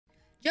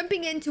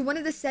Jumping into one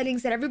of the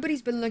settings that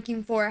everybody's been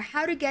looking for,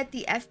 how to get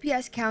the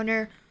FPS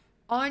counter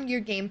on your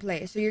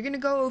gameplay. So you're going to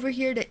go over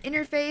here to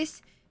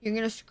interface. You're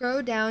going to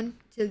scroll down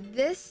to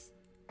this.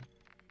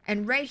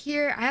 And right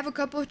here, I have a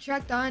couple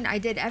checked on. I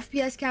did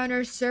FPS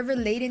counter, server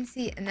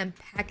latency, and then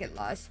packet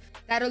loss.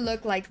 That'll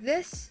look like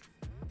this.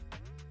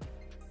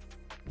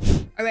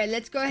 All right,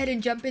 let's go ahead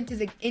and jump into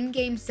the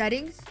in-game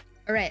settings.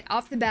 All right,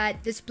 off the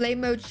bat, display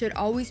mode should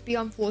always be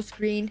on full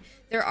screen.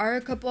 There are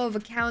a couple of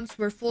accounts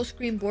where full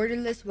screen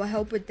borderless will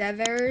help with dev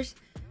errors,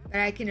 but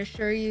I can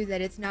assure you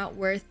that it's not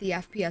worth the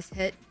FPS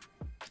hit.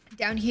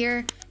 Down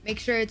here, make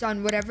sure it's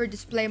on whatever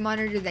display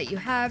monitor that you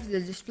have, the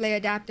display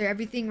adapter.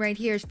 Everything right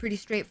here is pretty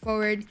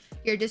straightforward.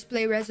 Your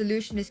display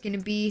resolution is going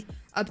to be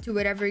up to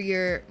whatever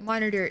your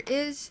monitor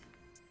is.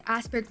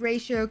 Aspect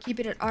ratio, keep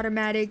it at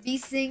automatic.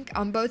 VSync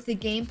on both the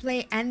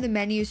gameplay and the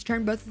menus,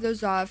 turn both of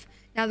those off.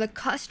 Now the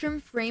custom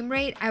frame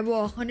rate, I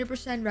will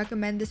 100%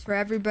 recommend this for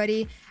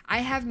everybody. I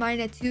have mine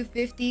at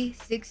 250,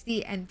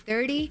 60, and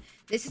 30.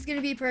 This is going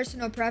to be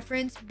personal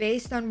preference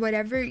based on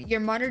whatever your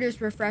monitor's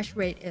refresh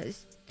rate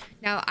is.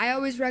 Now I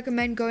always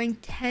recommend going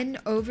 10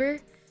 over.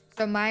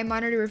 So my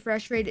monitor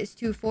refresh rate is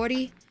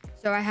 240.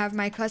 So I have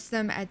my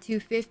custom at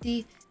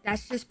 250.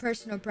 That's just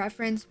personal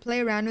preference.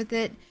 Play around with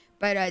it.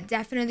 But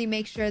definitely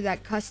make sure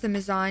that custom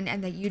is on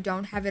and that you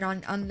don't have it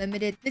on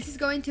unlimited. This is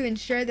going to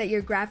ensure that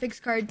your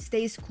graphics card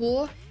stays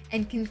cool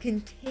and can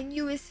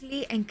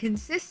continuously and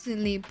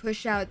consistently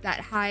push out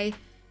that high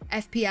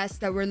FPS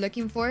that we're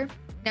looking for.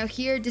 Now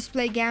here,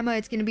 display gamma,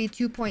 it's going to be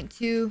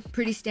 2.2,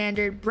 pretty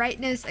standard.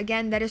 Brightness,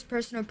 again, that is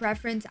personal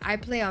preference. I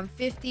play on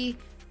 50.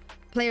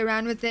 Play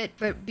around with it,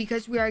 but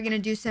because we are going to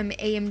do some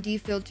AMD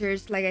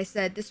filters, like I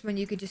said, this one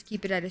you could just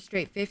keep it at a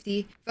straight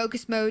 50.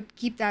 Focus mode,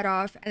 keep that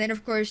off, and then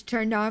of course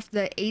turn off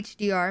the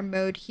HDR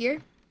mode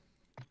here.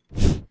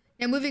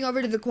 Now moving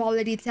over to the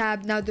quality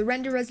tab. Now the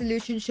render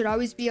resolution should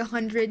always be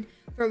 100.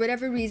 For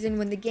whatever reason,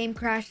 when the game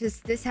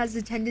crashes, this has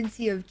a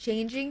tendency of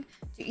changing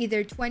to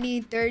either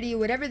 20, 30,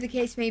 whatever the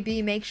case may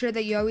be. Make sure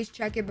that you always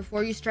check it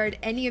before you start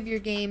any of your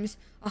games.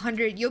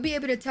 100, you'll be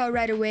able to tell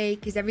right away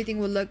because everything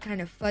will look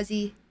kind of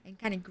fuzzy and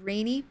kind of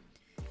grainy.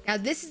 Now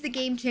this is the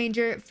game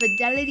changer,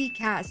 Fidelity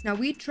Cas. Now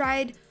we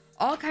tried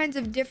all kinds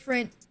of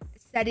different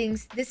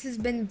settings. This has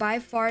been by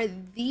far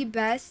the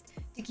best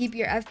to keep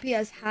your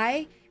FPS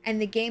high and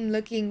the game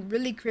looking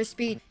really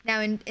crispy. Now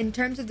in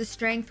terms of the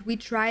strength, we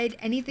tried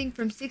anything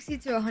from 60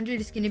 to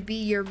 100 is going to be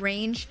your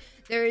range.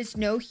 There is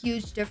no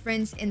huge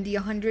difference in the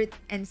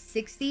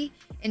 160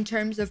 in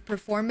terms of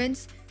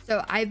performance.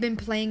 So I've been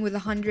playing with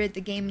 100. The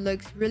game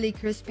looks really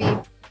crispy.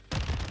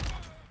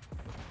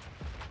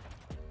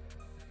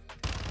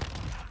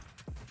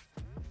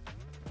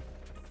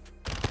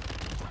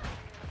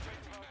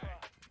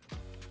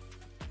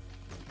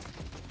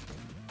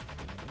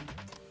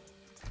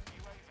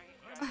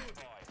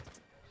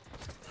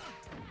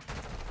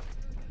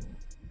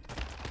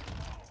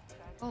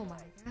 Oh my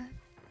god.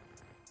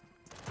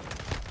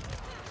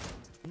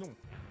 No.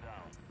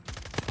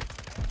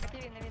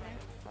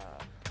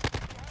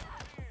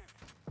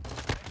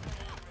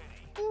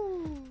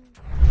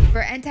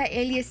 For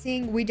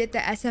anti-aliasing, we did the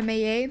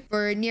SMAA.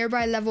 For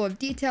nearby level of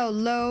detail,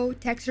 low.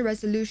 Texture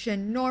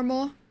resolution,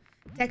 normal.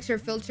 Texture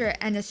filter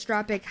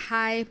anisotropic,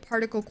 high.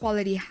 Particle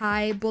quality,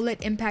 high.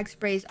 Bullet impact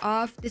sprays,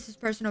 off. This is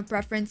personal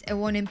preference. It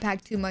won't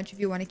impact too much if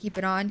you want to keep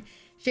it on.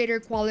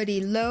 Shader quality,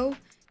 low.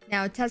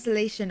 Now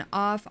tessellation,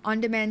 off.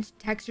 On-demand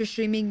texture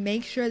streaming,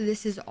 make sure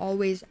this is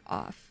always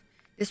off.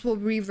 This will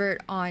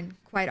revert on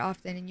quite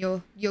often and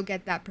you'll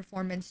get that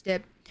performance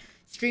dip.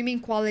 Streaming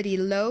quality,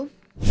 low.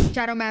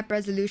 Shadow map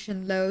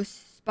resolution, low.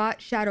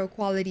 Spot shadow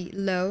quality,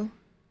 low.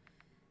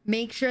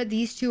 Make sure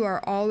these two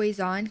are always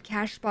on.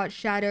 Cache spot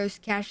shadows,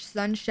 cache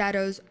sun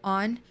shadows,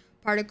 on.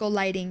 Particle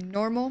lighting,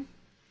 normal.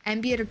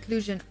 Ambient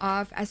occlusion,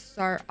 off.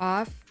 SSR,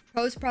 off.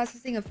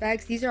 Post-processing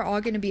effects, these are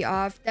all going to be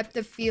off. Depth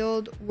of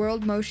field,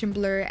 world motion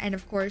blur, and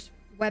of course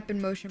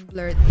weapon motion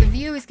blur. The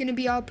view is going to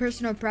be all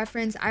personal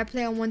preference. I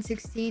play on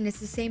 116. It's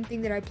the same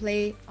thing that I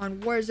play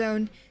on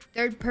Warzone.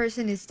 Third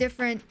person is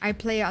different. I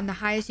play on the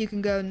highest you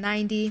can go,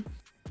 90.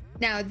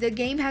 Now the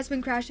game has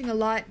been crashing a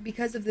lot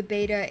because of the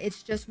beta.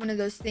 It's just one of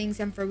those things,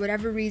 and for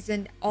whatever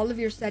reason all of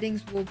your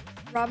settings will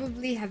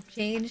probably have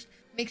changed.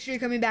 Make sure you're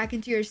coming back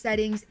into your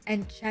settings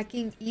and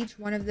checking each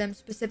one of them,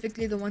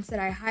 specifically the ones that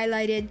I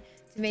highlighted,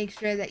 to make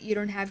sure that you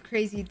don't have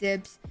crazy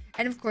dips,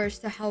 and of course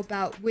to help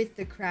out with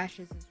the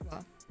crashes as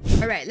well.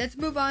 All right, let's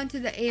move on to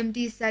the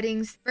AMD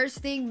settings. First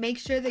thing, make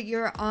sure that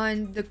you're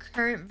on the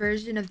current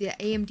version of the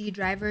AMD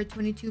driver,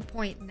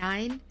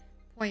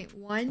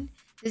 22.9.1.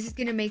 This is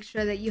going to make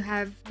sure that you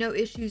have no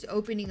issues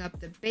opening up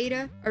the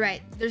beta. All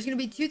right, there's going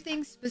to be two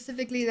things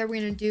specifically that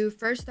we're going to do.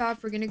 First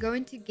off, we're going to go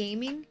into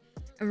gaming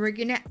and we're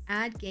going to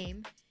add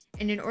game.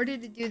 And in order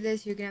to do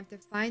this, you're going to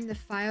have to find the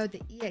file,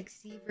 the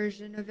exe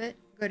version of it.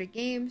 Go to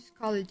games,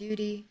 Call of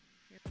Duty.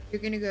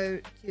 You're going to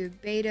go to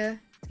beta.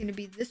 It's going to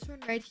be this one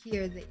right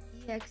here, the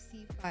exe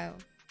file.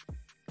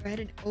 Go ahead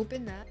and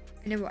open that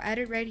and it will add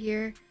it right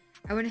here.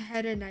 I went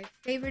ahead and I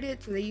favored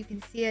it so that you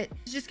can see it.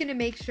 It's just going to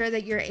make sure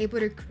that you're able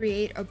to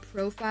create a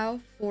profile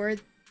for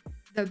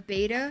the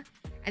beta,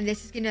 and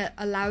this is going to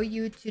allow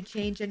you to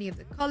change any of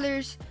the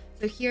colors.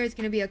 So here it's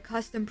going to be a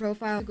custom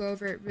profile. To go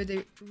over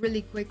it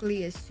really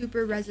quickly is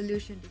super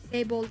resolution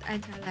disabled,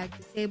 anti-lag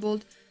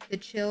disabled, the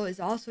chill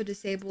is also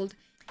disabled,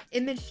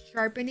 image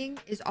sharpening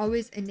is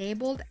always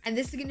enabled, and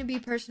this is going to be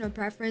personal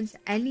preference.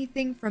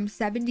 Anything from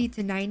 70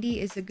 to 90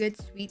 is a good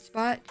sweet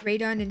spot.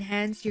 Radon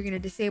enhanced, you're going to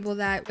disable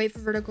that. Wait for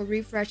vertical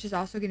refresh is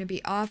also going to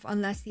be off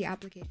unless the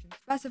application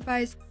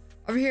specifies.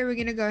 Over here we're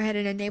going to go ahead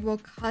and enable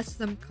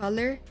custom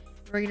color.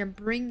 We're going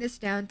to bring this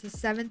down to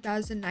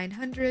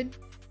 7,900.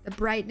 The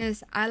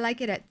brightness, I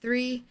like it at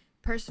 3.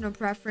 Personal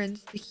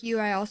preference. The hue,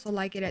 I also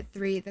like it at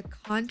 3. The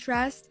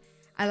contrast,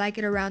 I like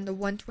it around the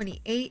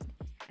 128.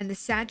 And the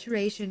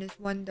saturation is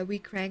one that we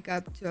crank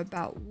up to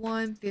about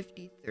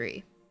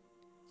 153. So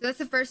that's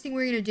the first thing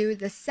we're going to do.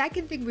 The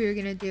second thing we're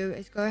going to do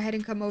is go ahead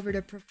and come over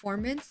to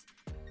performance.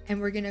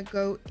 And we're going to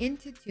go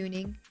into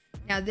tuning.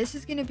 Now this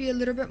is going to be a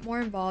little bit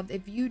more involved.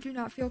 If you do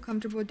not feel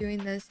comfortable doing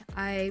this,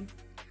 I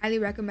highly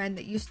recommend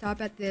that you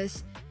stop at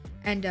this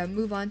and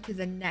move on to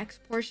the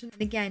next portion.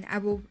 And again, I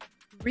will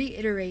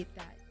reiterate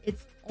that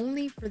it's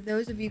only for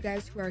those of you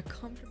guys who are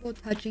comfortable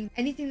touching.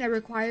 Anything that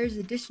requires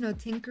additional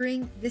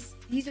tinkering,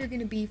 these are going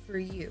to be for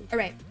you. All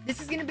right,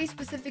 this is going to be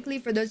specifically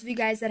for those of you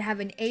guys that have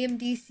an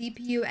AMD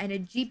CPU and a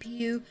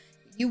GPU.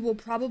 You will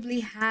probably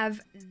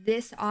have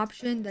this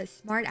option, the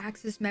smart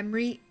access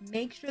memory.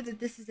 Make sure that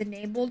this is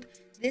enabled.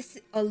 This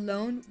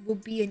alone will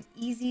be an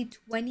easy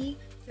 20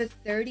 to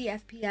 30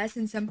 FPS,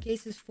 in some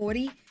cases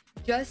 40,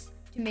 just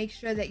to make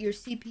sure that your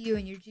CPU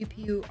and your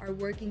GPU are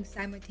working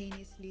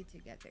simultaneously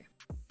together.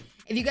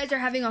 If you guys are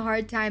having a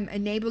hard time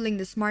enabling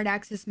the smart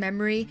access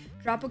memory,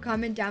 drop a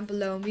comment down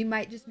below and we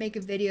might just make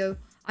a video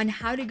on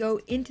how to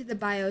go into the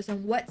BIOS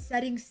and what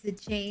settings to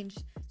change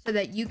so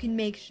that you can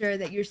make sure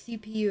that your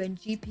CPU and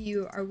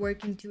GPU are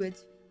working to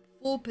its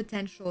full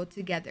potential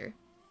together.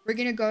 We're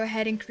going to go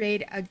ahead and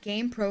create a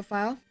game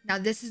profile. Now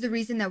this is the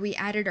reason that we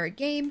added our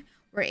game.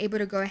 We're able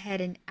to go ahead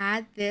and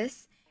add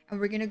this, and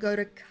we're going to go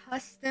to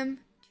custom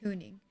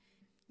tuning.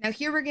 Now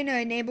here we're going to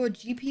enable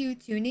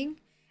GPU tuning,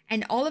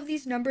 and all of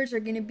these numbers are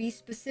going to be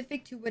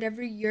specific to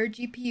whatever your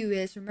GPU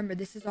is. Remember,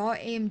 this is all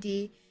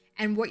AMD,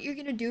 and what you're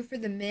going to do for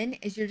the min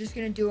is you're just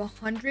going to do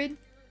 100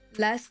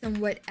 less than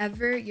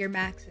whatever your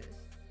max is.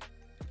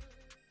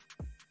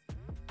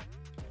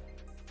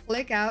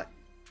 Click out.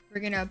 We're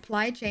going to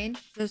apply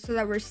change just so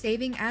that we're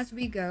saving as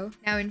we go.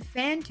 Now in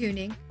fan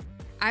tuning,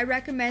 I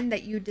recommend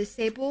that you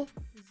disable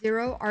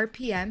 0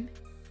 RPM,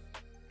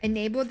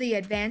 enable the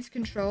advanced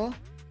control,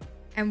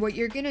 and what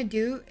you're going to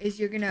do is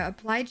you're going to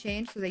apply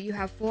change so that you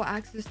have full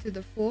access to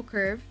the full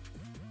curve,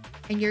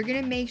 and you're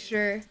going to make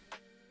sure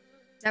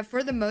that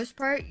for the most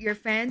part your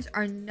fans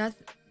are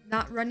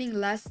not running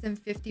less than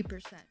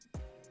 50%,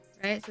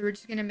 right? So we're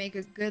just going to make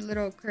a good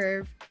little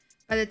curve.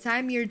 By the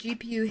time your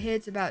GPU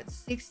hits about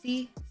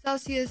 60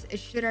 Celsius, it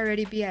should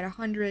already be at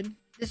 100.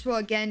 This will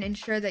again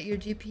ensure that your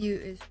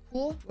GPU is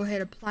cool. We'll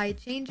hit apply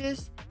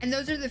changes, and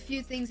those are the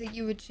few things that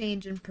you would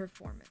change in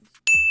performance.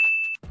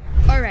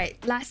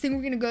 Alright, last thing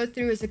we're going to go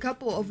through is a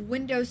couple of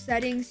Windows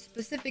settings,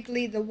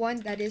 specifically the one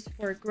that is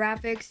for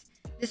graphics.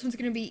 This one's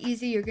going to be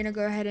easy. You're going to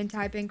go ahead and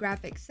type in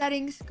graphics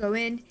settings, go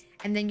in,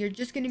 and then you're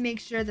just going to make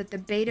sure that the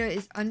beta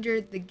is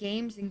under the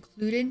games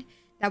included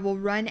that will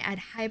run at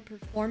high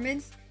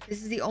performance.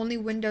 This is the only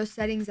Windows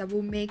settings that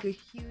will make a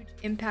huge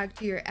impact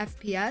to your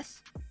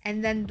FPS.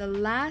 And then the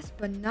last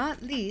but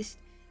not least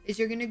is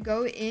you're going to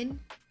go in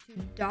to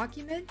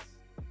documents,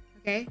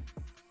 okay,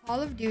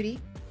 Call of Duty,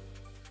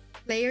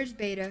 players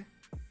beta,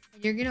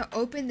 and you're going to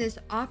open this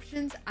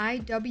options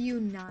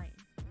IW9,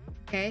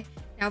 okay.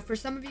 Now for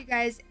some of you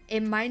guys,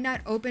 it might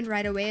not open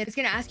right away. It's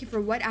going to ask you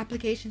for what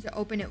application to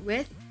open it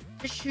with.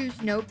 Just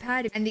choose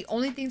Notepad, and the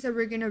only things that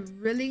we're going to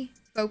really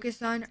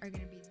focus on are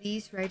going to be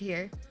these right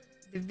here: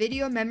 the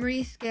video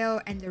memory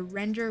scale and the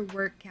render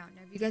work count.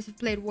 Now if you guys have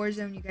played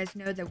Warzone, you guys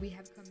know that we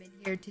have come in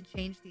here to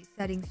change these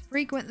settings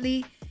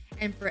frequently.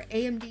 And for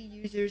AMD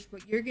users,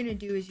 what you're going to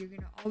do is you're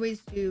going to always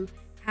do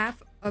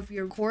half of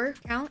your core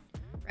count,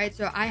 right?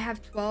 So I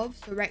have 12,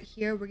 so right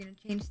here we're going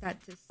to change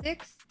that to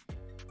 6,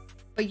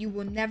 but you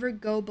will never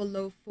go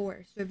below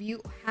 4. So if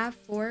you have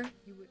 4,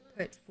 you would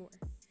put 4.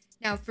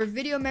 Now for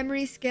video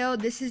memory scale,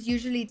 this is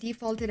usually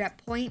defaulted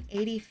at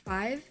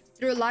 0.85.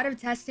 Through a lot of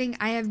testing,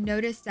 I have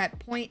noticed that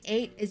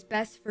 0.8 is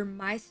best for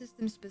my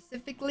system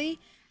specifically.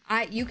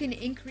 You can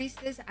increase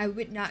this. I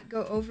would not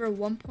go over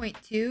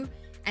 1.2.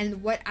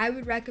 And what I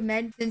would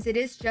recommend, since it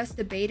is just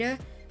a beta,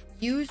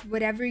 use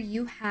whatever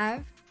you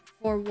have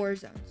for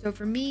Warzone. So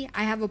for me,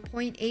 I have a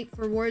 0.8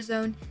 for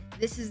Warzone.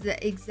 This is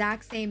the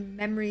exact same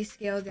memory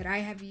scale that I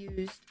have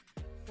used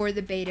for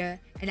the beta,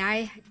 and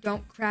I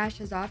don't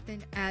crash as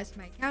often as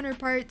my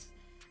counterparts.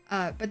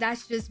 But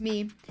that's just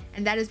me,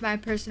 and that is my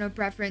personal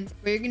preference.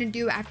 What you're going to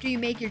do after you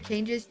make your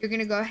changes, you're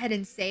going to go ahead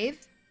and save,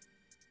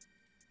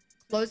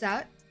 close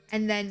out,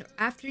 And then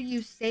after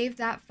you save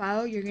that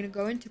file, you're going to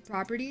go into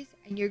properties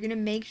and you're going to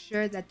make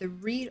sure that the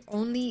read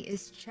only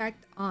is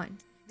checked on.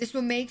 This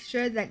will make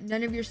sure that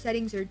none of your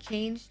settings are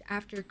changed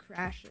after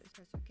crashes.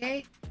 That's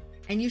okay.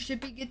 And you should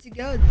be good to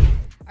go.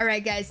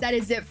 Alright guys, that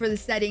is it for the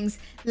settings.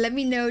 Let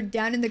me know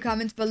down in the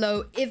comments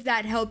below if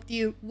that helped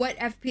you, what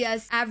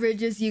FPS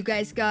averages you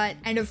guys got,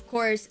 and of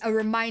course a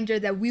reminder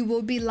that we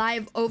will be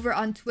live over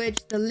on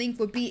Twitch. The link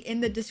will be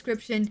in the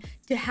description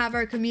to have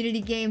our community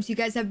games. You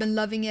guys have been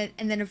loving it,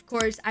 and then of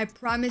course I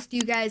promised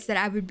you guys that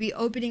I would be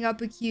opening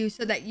up a queue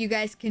so that you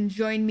guys can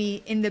join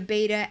me in the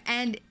beta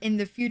and in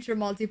the future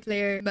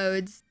multiplayer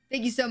modes.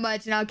 Thank you so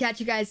much, and I'll catch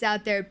you guys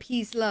out there.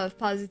 Peace, love,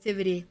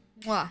 positivity.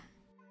 Mwah.